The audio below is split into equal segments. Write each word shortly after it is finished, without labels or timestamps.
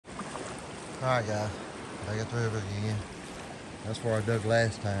Alright guys, I got the river again. That's where I dug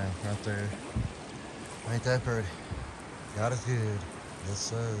last time, right there. Ain't that pretty? God is good. Yes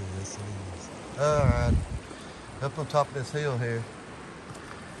sir, yes it is. Alright, up on top of this hill here.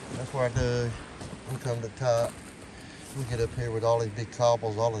 That's where I dug. We come to the top. We get up here with all these big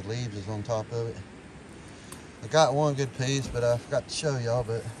cobbles, all the leaves is on top of it. I got one good piece, but I forgot to show y'all,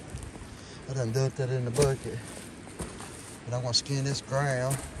 but I done dumped that in the bucket. But I'm gonna skin this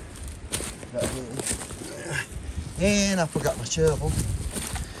ground right here. And I forgot my shovel.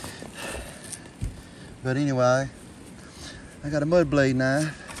 But anyway, I got a mud blade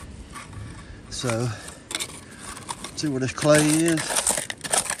knife. So, see where this clay is.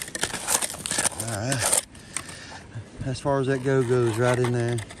 All right. As far as that goes right in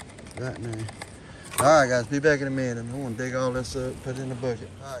there. Right in there. All right, guys, be back in a minute. I'm gonna dig all this up, put it in the bucket.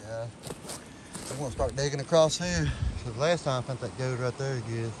 All right, guys. I'm gonna start digging across here. Because last time I found that goat right there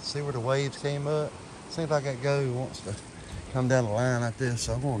good. See where the waves came up? Seems like that goat wants to come down the line like this.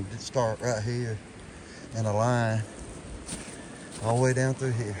 So I'm gonna start right here in a line all the way down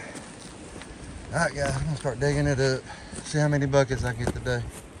through here. All right, guys, I'm gonna start digging it up. See how many buckets I get today.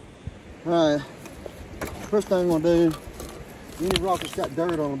 All right, first thing I'm gonna do, any rock that's got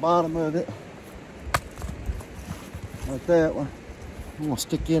dirt on the bottom of it, like that one, I'm gonna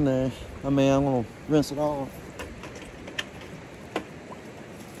stick in there. I'm gonna rinse it off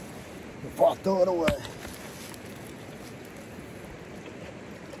before I throw it away.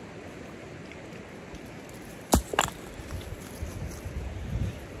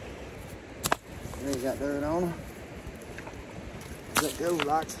 They got dirt on them. That goat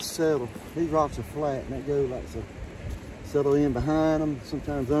likes to settle. These rocks are flat, and that goat likes to settle in behind them,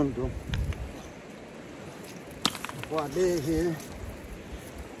 sometimes under them. Before I dig here,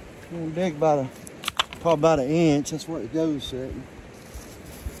 I'm gonna dig probably about an inch. That's where it goes sitting.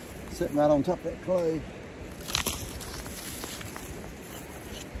 Sitting right on top of that clay.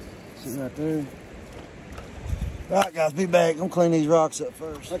 Sitting right there. All right, guys, be back. I'm gonna clean these rocks up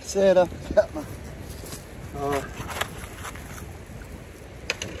first. Like I said, I got my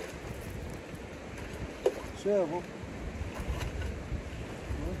shovel.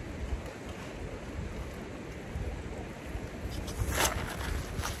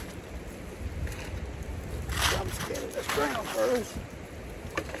 I'm scanning this ground first.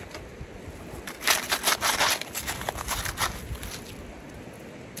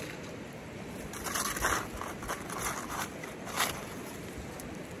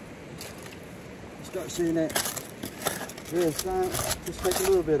 Start seeing that red sign. Just take a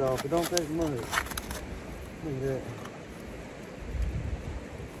little bit off, but don't take much. Look at that.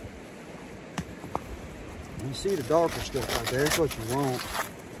 You see the darker stuff right there. That's what you want.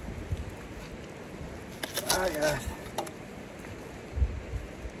 Alright, guys.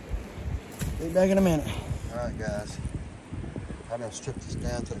 Be back in a minute. Alright, guys. I'm going to strip this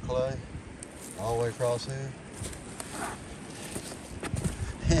down to the clay. All the way across here.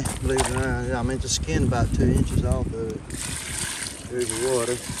 Believe it or not, I meant to skin about 2 inches off of it. There's the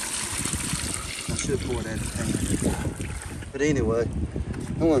water. I should pour that in the pan. But anyway,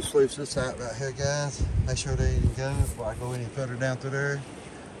 I'm going to sluice this out right here, guys. Make sure they didn't go before I go any further down through there.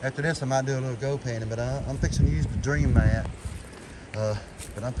 After this, I might do a little go panning, but I'm fixing to use the dream mat. But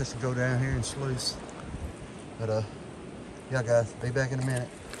I'm fixing to go down here and sluice. But yeah, guys, be back in a minute.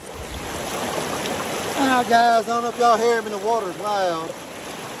 Alright, guys, I don't know if y'all hear me, the water's loud.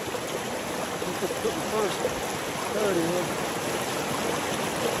 Just put the first 30 in.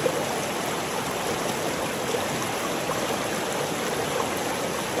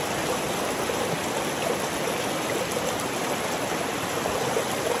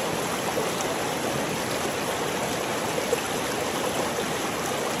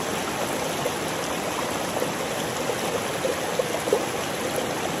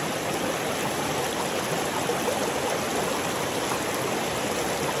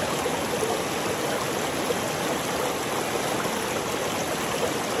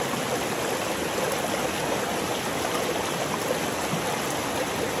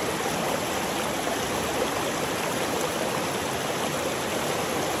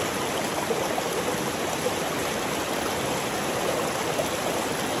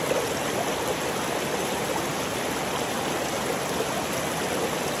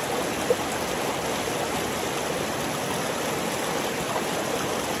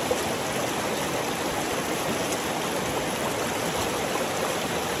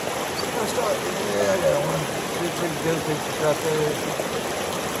 Good pieces right there.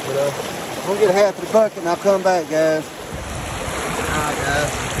 But we'll get half of the bucket and I'll come back, guys. Alright,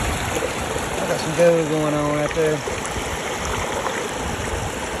 guys. I got some gold going on right there.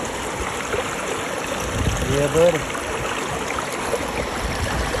 Yeah, buddy.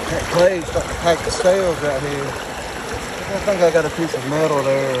 That clay's starting to pack the scales right here. I think I got a piece of metal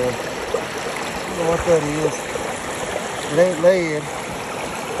there. I don't know what that is. It ain't lead.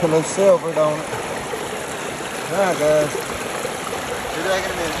 Put a little silver on it. Alright, guys. Be back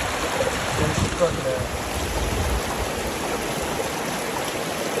in a minute. Finish this bucket out.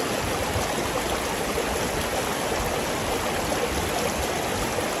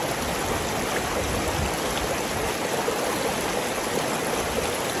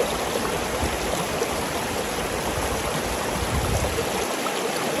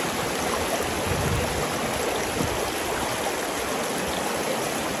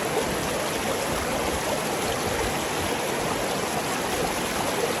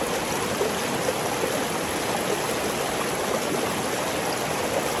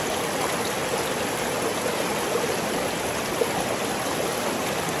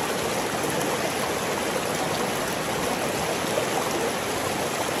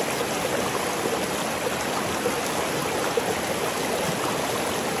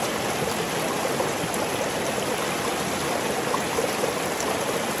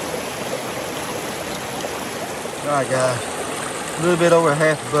 Alright guys, a little bit over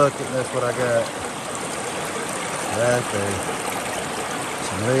half a bucket, that's what I got. Right there.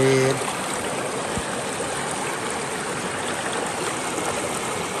 Some lead.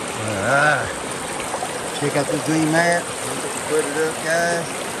 Alright. Check out this green mat. Put it up, guys.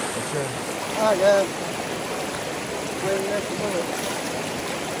 Alright guys. Ready next month.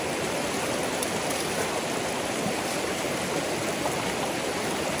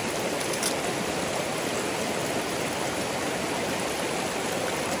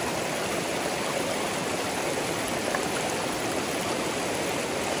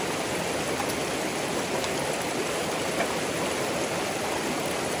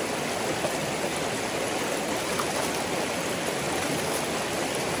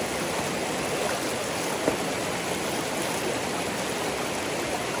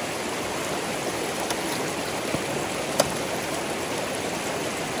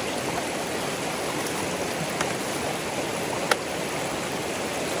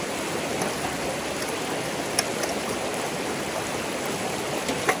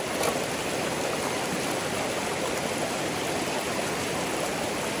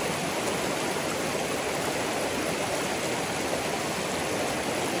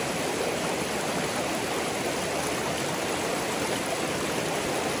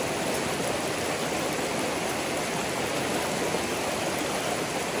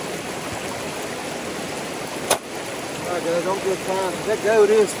 Alright guys, don't get time. That goat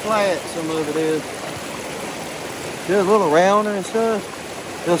is flat, some of it is. It's a little rounder and stuff.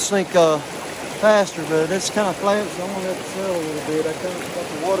 It'll sink faster, but it's kind of flat, so I'm gonna let it settle a little bit. I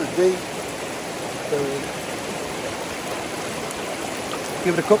think the water's deep. So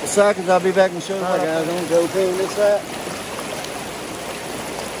give it a couple seconds, I'll be back and show you. Alright guys, I'm gonna go clean this out.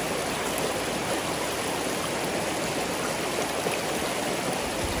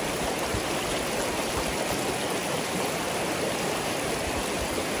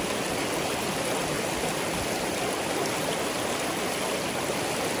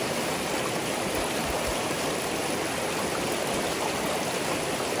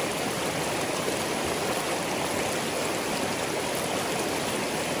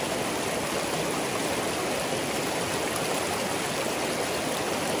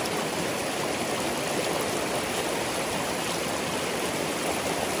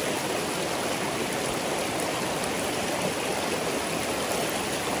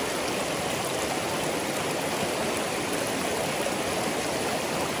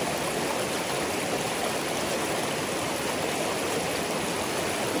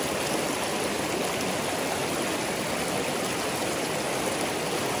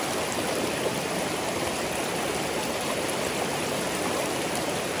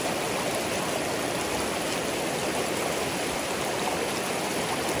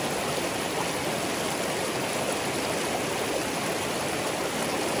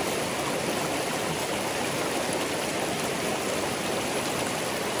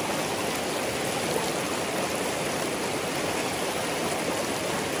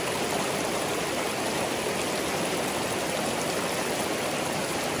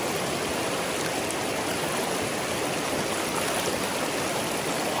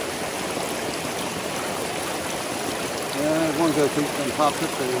 One go keep them popped up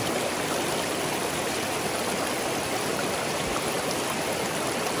there.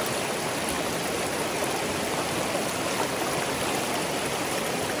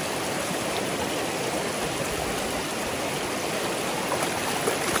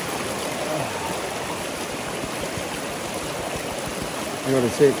 You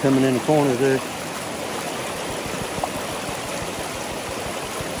already see it coming in the corner there.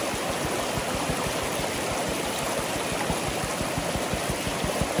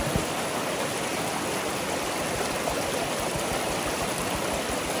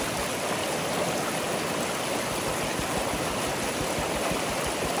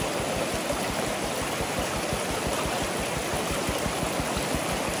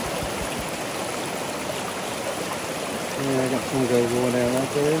 Yeah, I got some go going down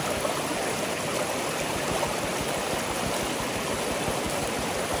right there.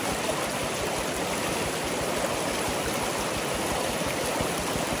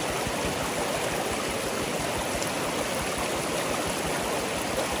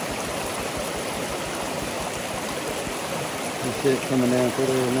 You see it coming down through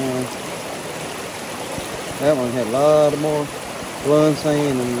there now. That one had a lot more blood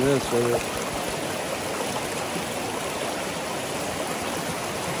sand than the rest of it.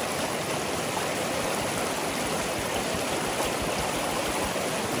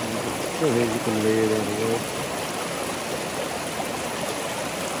 Go ahead, you can lay it everywhere.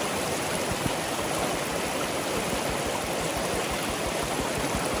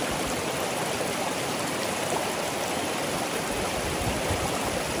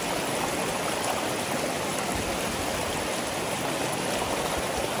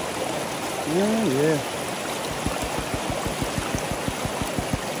 Yeah.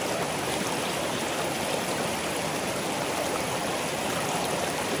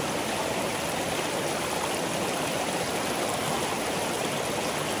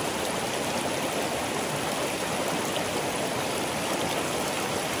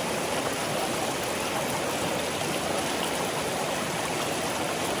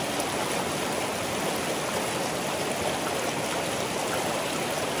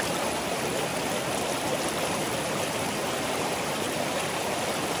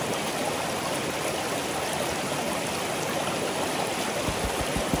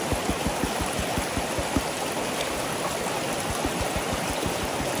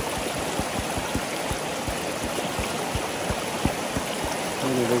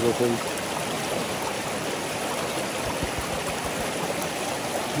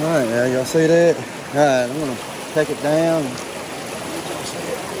 Alright, now y'all see that? Alright, I'm gonna take it down.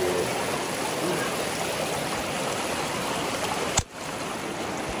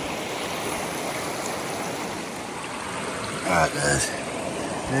 Alright guys,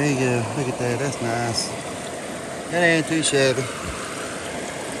 there you go, look at that, that's nice. That ain't too shabby.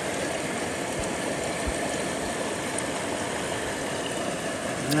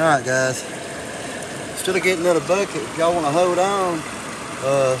 Alright guys, still getting another bucket. If y'all want to hold on,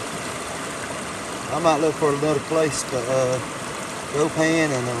 I might look for another place to go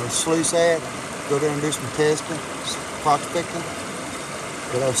pan and sluice at. Go down and do some testing, prospecting.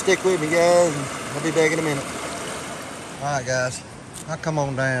 But stick with me guys, and I'll be back in a minute. Alright guys, I'll come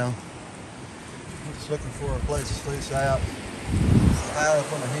on down. I'm just looking for a place to sluice out. High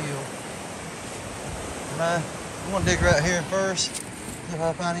up on the hill. I'm gonna dig right here first, see if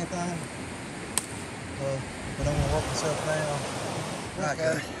I find anything. But I'm gonna work myself down. Alright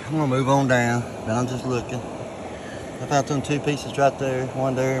guys, I'm gonna move on down, but I'm just looking. I found them two pieces right there,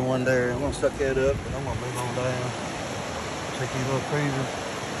 one there and one there. I'm gonna suck that up, but I'm gonna move on down. Take these little cruisers.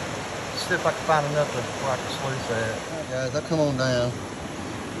 See if I can find enough where I can sluice at. Alright guys, I come on down.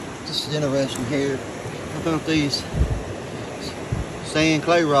 This is interesting here. I found these sand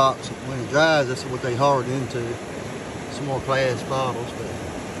clay rocks. When it dries, that's what they hard into. Some more glass bottles, but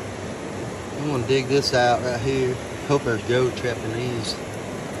I'm gonna dig this out right here. Hope there's gold trapped in these.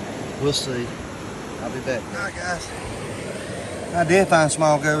 We'll see. I'll be back. Alright guys, I did find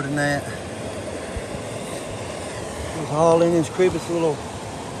small gold in that. It was all in this crevice little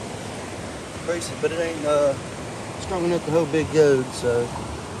creases, but it ain't strong enough to hold big gold, so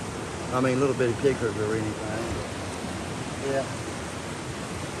I mean little bitty pickers or anything. But, yeah.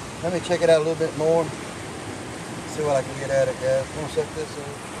 Let me check it out a little bit more. See what I can get at it, guys. I'm gonna set this up.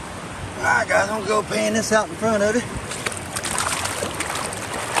 Alright guys, I'm gonna go pan this out in front of it.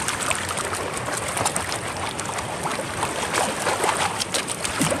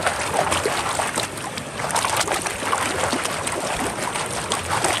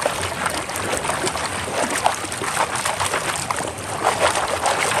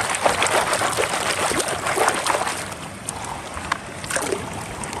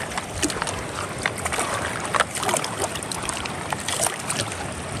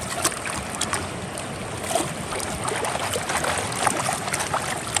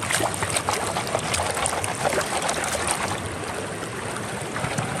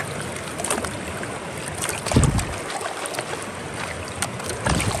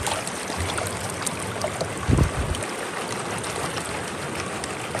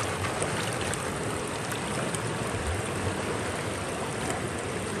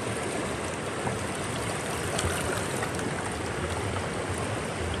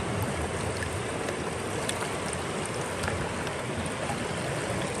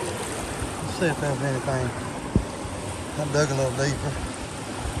 see if there's anything. I dug a little deeper.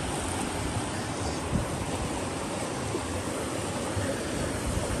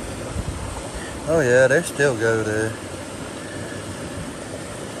 Oh yeah, they still go there.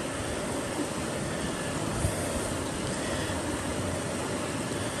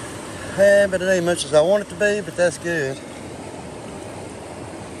 Yeah, but it ain't much as I want it to be, but that's good.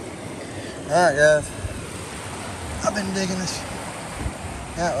 Alright guys, I've been digging this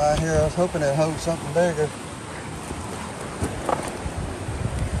out right here. I was hoping it'd hold something bigger.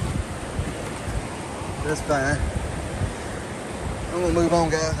 That's fine. I'm gonna move on,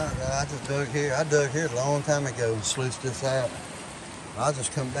 guys. I just dug here. I dug here a long time ago and sluiced this out. I'll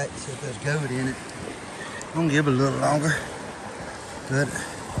just come back and see if there's goat in it. I'm gonna give it a little longer. But,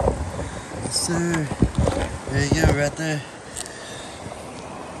 yes sir. There you go, right there.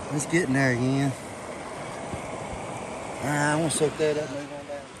 It's getting there again. Alright, I'm gonna soak that up and move on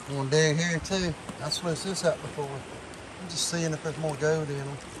down. I'm gonna dig here too. I sluiced this out before. I'm just seeing if there's more goat in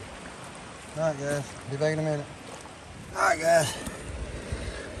them. Alright guys, be back in a minute. Alright guys.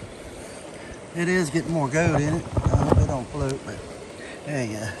 It is getting more goat in it. I hope it don't float, but there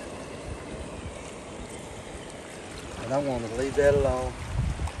you go. And I wanted to leave that alone.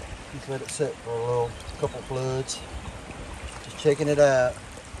 Just let it sit for a couple floods. Just checking it out.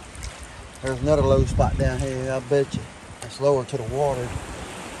 There's another low spot down here, I bet you. It's lower to the water.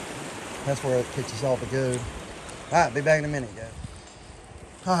 That's where it catches all the goat. Alright, be back in a minute, guys.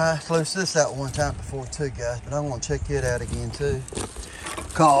 Alright, sluiced this out one time before too, guys, but I'm gonna check it out again too.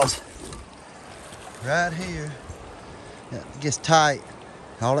 Cause right here, it gets tight.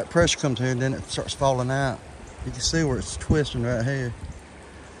 All that pressure comes here and then it starts falling out. You can see where it's twisting right here.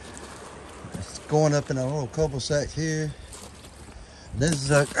 It's going up in a little cul-de-sac here. This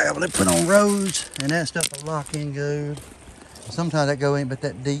is a gravel they put on roads, and that stuff will lock in good. Sometimes that go ain't but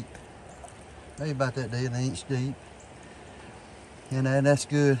that deep. Maybe about that deep, an inch deep. And that's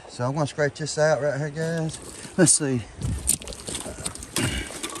good. So I'm gonna scratch this out right here, guys. Let's see.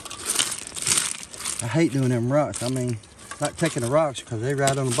 I hate doing them rocks. I mean, like taking the rocks because they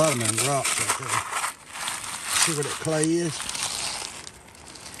right on the bottom of them rocks right there. See where that clay is?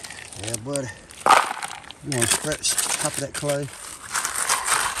 Yeah, buddy. I'm gonna scratch the top of that clay.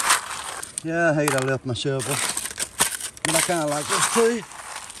 Yeah, I hate I left my shovel. But I kind of like this too.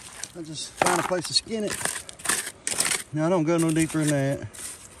 I just find a place to skin it. Now I don't go no deeper than that.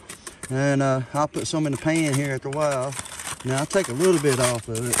 And I'll put some in the pan here after a while. Now I'll take a little bit off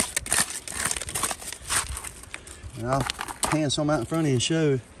of it. And I'll pan some out in front of you and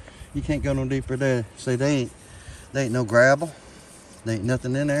show you can't go no deeper there. See, they ain't no gravel. There ain't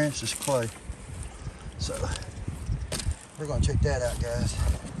nothing in there, it's just clay. So we're gonna check that out, guys.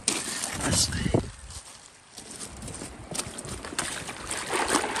 Let's see.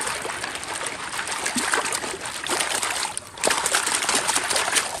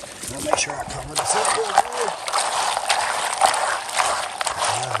 I'll make sure I cover this up real good.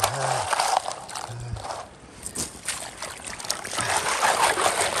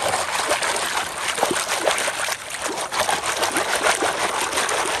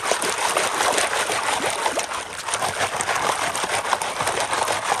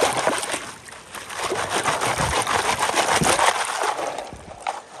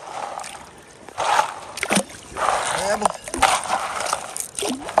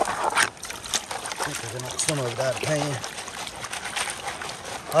 Some of it out of pan.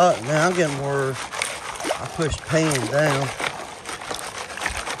 Now I'm getting where I push the pan down.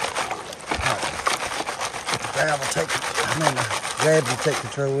 The gravity take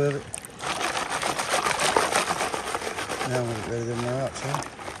control of it. Now I'm gonna get rid of them rocks, huh?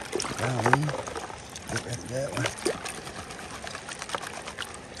 Down in. Get rid of that one.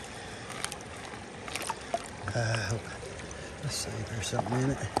 Let's see if there's something in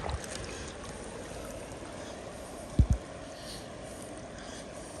it.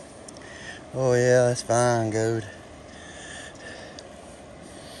 Oh yeah, that's fine, goat.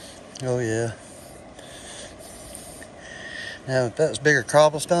 Oh yeah. Now if that was bigger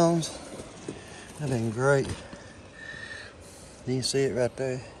cobblestones, that'd been great. You can see it right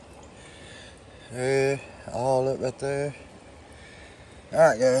there. There, all up right there.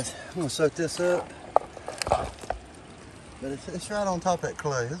 Alright guys, I'm gonna soak this up. But it's right on top of that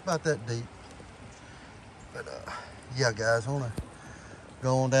clay. It's about that deep. But yeah guys, I wanna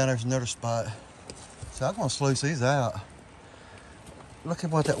go on down, there's another spot. So I'm gonna sluice these out. Look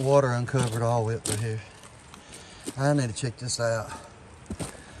at what that water uncovered all the way up through here. I need to check this out.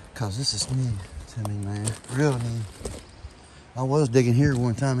 Cause this is new to me, man. Real new. I was digging here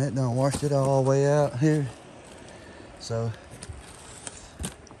one time, it done washed it all the way out here. So,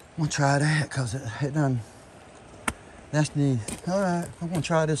 gonna try that because it done. That's neat. All right, I'm gonna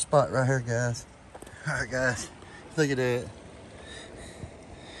try this spot right here, guys. All right, guys, look at that.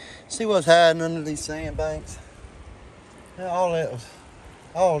 See what's hiding under these sandbanks? Yeah, all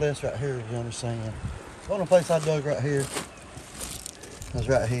this right here is under sand. The only place I dug right here was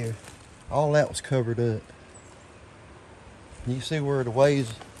right here. All that was covered up. You see where the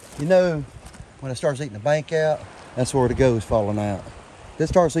waves, you know, when it starts eating the bank out, that's where the goes falling out. If it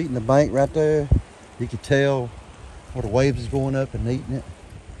starts eating the bank right there, you can tell where the waves is going up and eating it.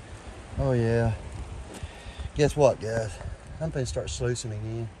 Oh yeah. Guess what, guys? I'm gonna start sluicing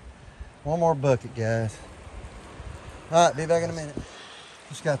again. One more bucket, guys. All right, be back in a minute.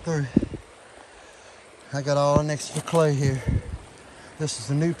 Just got through. I got all next to the clay here. This is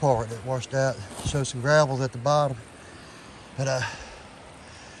the new part that washed out. Shows some gravels at the bottom. But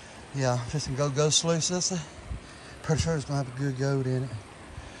yeah, just gonna go sluice this. Pretty sure it's gonna have a good goat in it.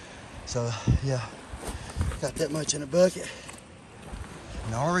 So yeah, got that much in a bucket.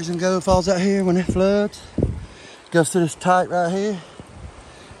 And the only reason goat falls out here when it floods, goes through this tight right here.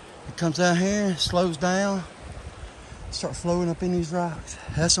 It comes out here, slows down, start flowing up in these rocks.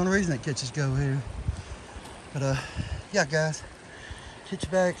 That's the only reason it catches goat here. But yeah, guys, catch you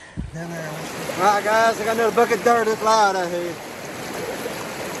back down there. All right, guys, I got another bucket of dirt that's loud out here.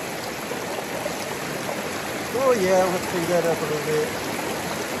 Oh yeah, I'll have to clean that up a little bit.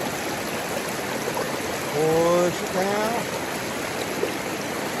 Push it down.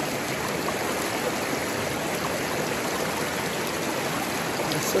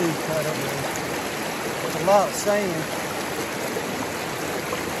 Let's see, right up there. There's a lot of sand.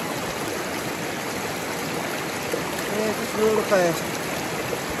 Yeah, just really fast.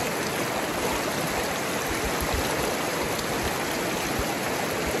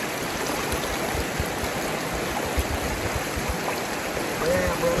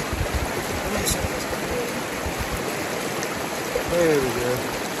 Yeah, buddy. There we go.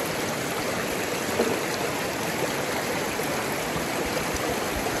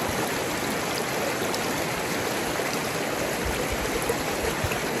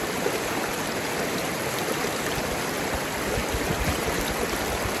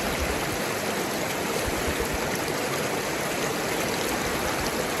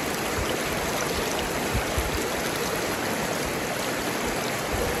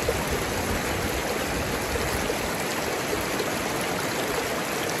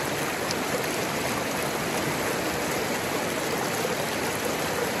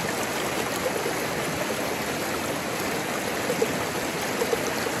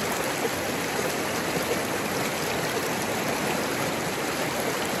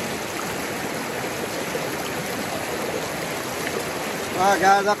 All right,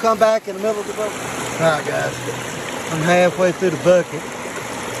 guys, I'll come back in the middle of the bucket. All right, guys, I'm halfway through the bucket.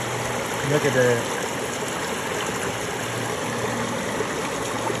 Look at that.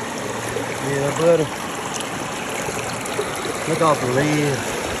 Yeah, buddy. Look off the lid.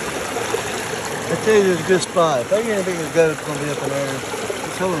 I tell you, this is a good spot. If there's anything that's good, it's going to be up in there.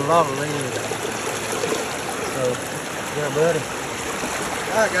 It's holding a lot of lead. So, yeah, buddy.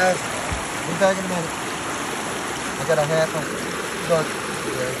 All right, guys, be back in a minute. I got a half on. Look.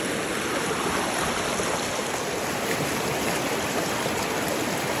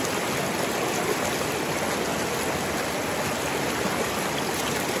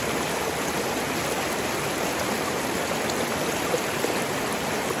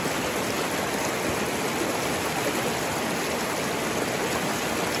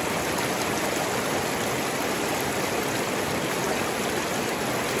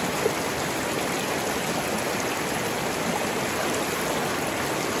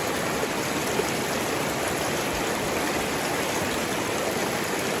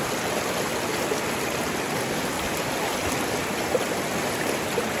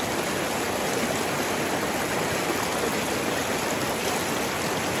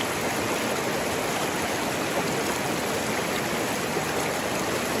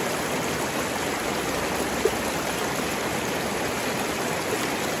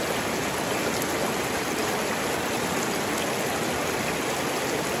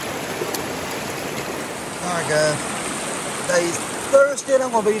 Alright guys, today's Thursday.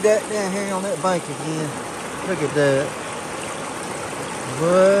 I'm going to be down here on that bank again. Look at that.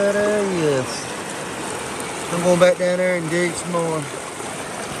 What yes. I'm going back down there and dig some more. I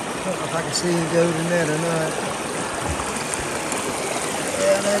don't know if I can see him go to that or not.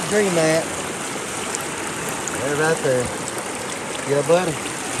 Yeah, that green mat. They're right there. Yeah, buddy.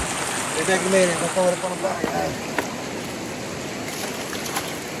 Be back in a minute. I'll throw it up on the back.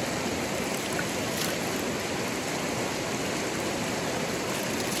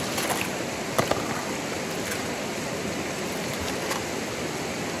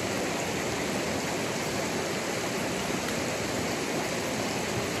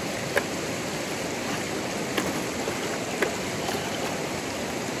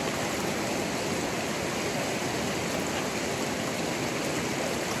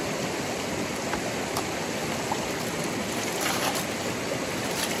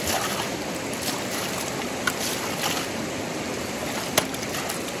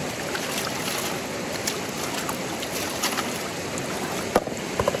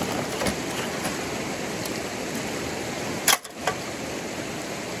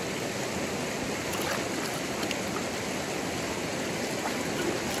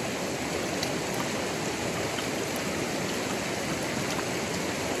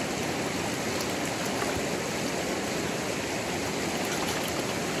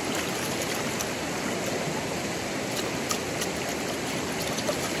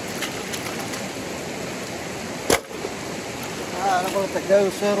 I'll let that go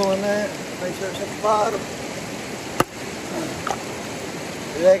settle in there. Make sure it's at the bottom.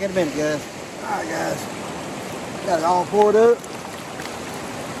 Be back in a minute, guys. Alright, guys. Got it all poured up.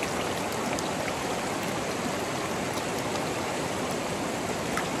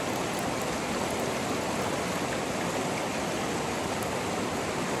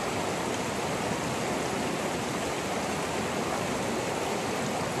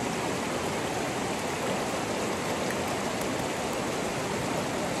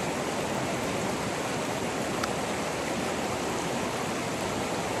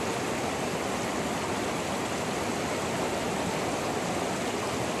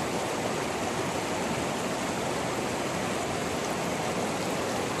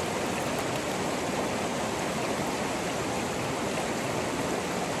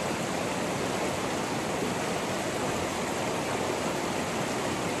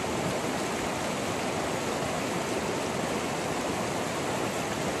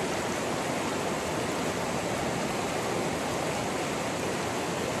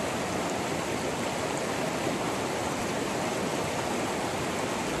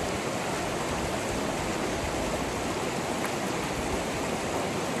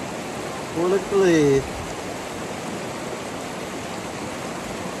 Oh, look at the lid.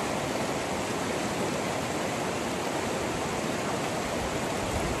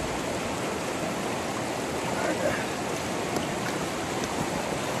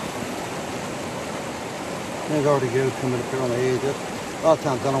 There's already go coming up here on the edge. A lot of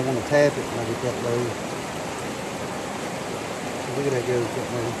times I don't want to tap it when I get that low. So look at that go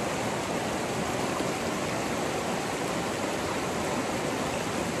getting there.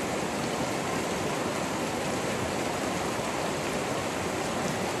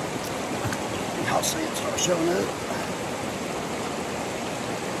 I'll see it start showing up.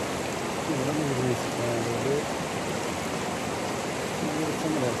 Yeah, let me release it down a little bit. Get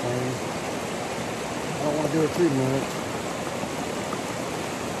some of that thing. I don't want to do it too much.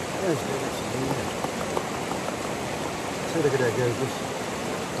 There's good. See, look at that, guys.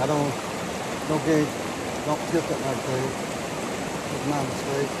 I don't tilt it like that. It's my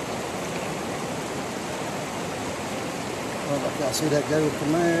mistake. Well, I can't see that go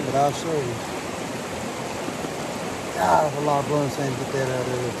from there, but I'll show you. God, there's a lot of blowing sand to get that out of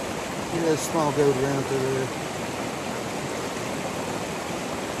there. Get that small goat around through there.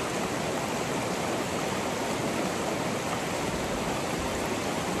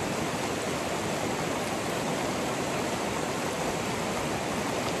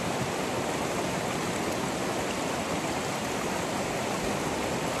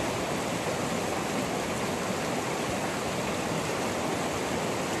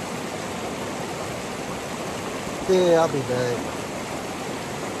 Yeah, I'll be back.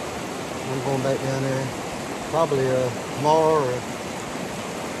 I'm going back down there probably tomorrow or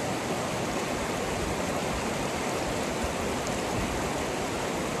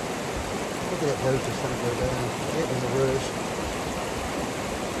look at that boat just trying to go down. It was a rush.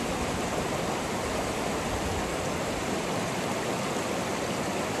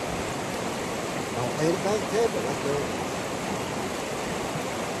 I ain't about to tap it like that.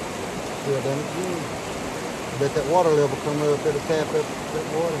 Still done it again. Bet that water level come up, it'll tap up that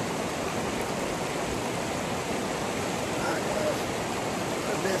water. Alright guys,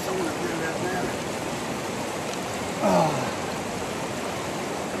 put this on up there right now.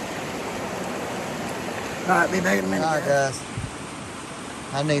 Alright, be back in a minute. Alright guys,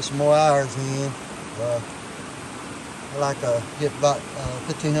 I need some more hours in. I like to get about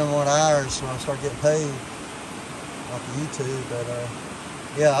 1,500 hours so I start getting paid off of YouTube, but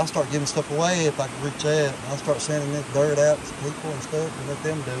yeah, I'll start giving stuff away if I can reach that. I'll start sending this dirt out to people and stuff and let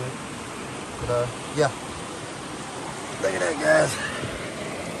them do it. But yeah. Look at that, guys.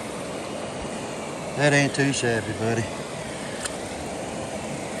 That ain't too shabby, buddy.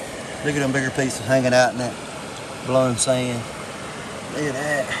 Look at them bigger pieces hanging out in that blowing sand. Look at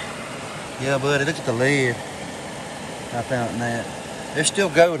that. Yeah, buddy, look at the lid I found in that. There's still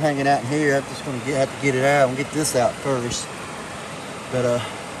gold hanging out in here. I'm just gonna have to get it out and get this out first. But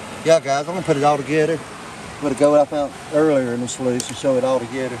yeah guys, I'm gonna put it all together. Put a goat I found earlier in the sluice and show it all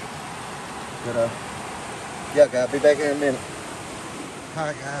together. But yeah guys, be back in a minute.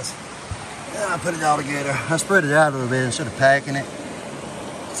 Alright guys, yeah, I put it all together. I spread it out a little bit instead of packing it.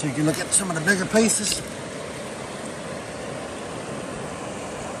 So you can look at some of the bigger pieces.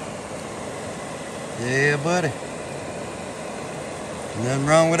 Yeah buddy. Nothing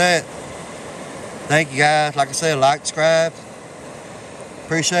wrong with that. Thank you guys. Like I said, like, subscribe.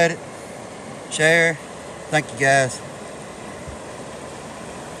 Appreciate it. Share. Thank you guys.